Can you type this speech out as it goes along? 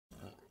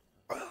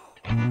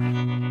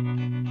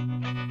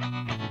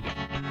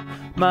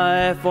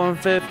My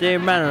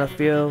F-150 ran out of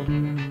fuel.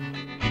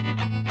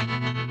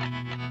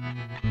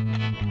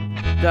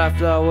 Got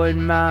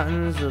throwin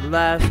mountains,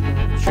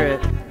 Alaskan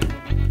trip.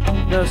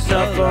 No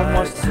cell phone,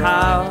 what's the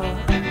howl?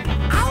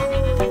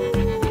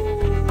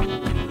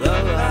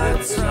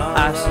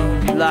 I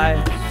see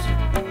lights,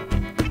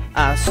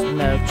 I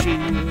smell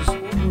cheese,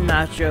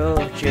 nacho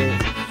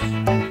chips.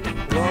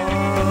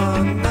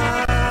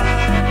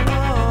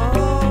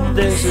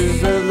 This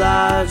is the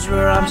lodge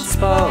where I'm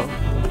supposed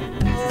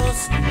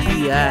to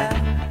be at.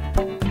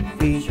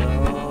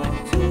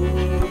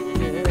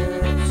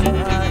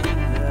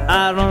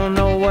 I don't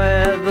know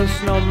where the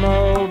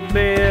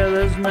snowmobile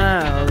is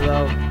now,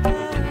 though.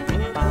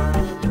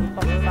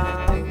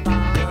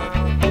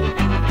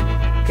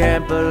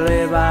 Can't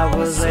believe I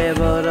was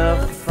able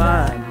to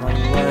find my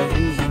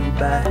way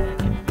back.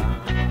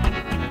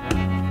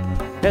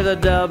 Hear the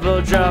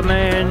double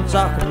drumming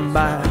talking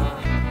about.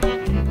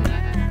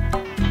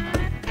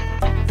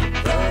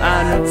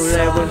 I knew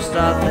they would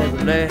stop, they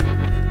were late.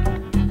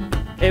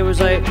 It was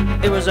late,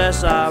 it was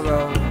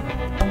SRO.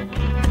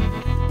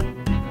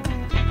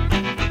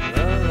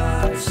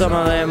 Some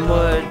of them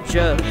would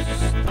just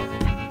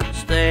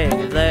stay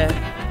there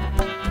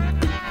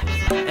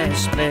and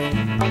spend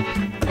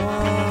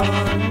all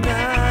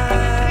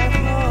night.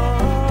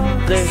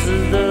 This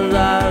is the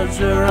lodge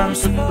where I'm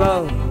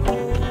supposed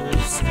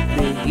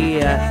to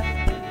be at.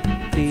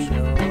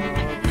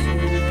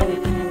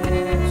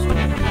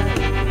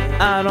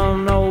 I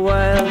don't know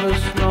where the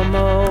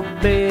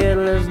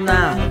snowmobile is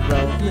now,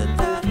 though.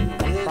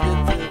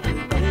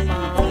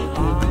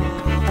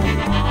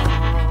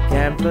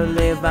 Can't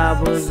believe I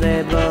was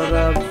able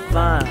to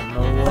find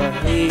my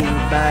way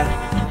back.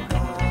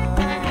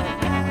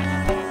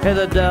 Hear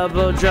the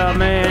double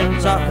drumming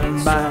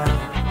talking about.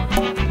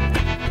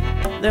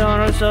 The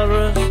owner told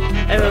us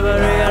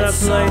everybody got a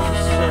place to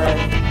stay.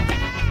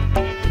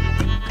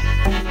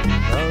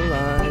 The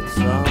lights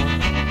on.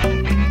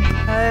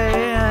 Hey,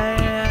 hey,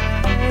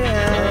 hey,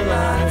 the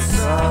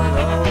lights on.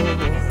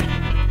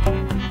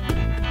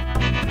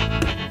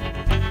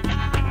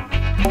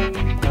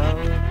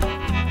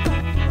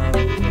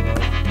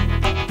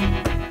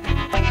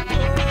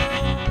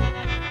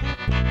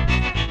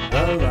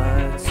 The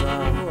lights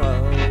on,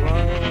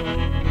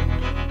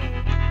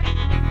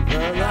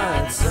 the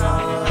lights on,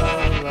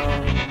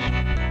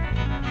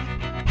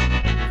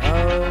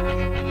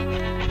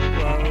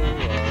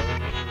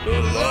 the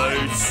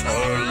lights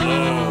are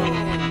low.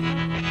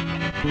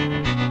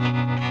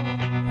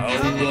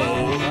 How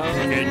low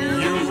can you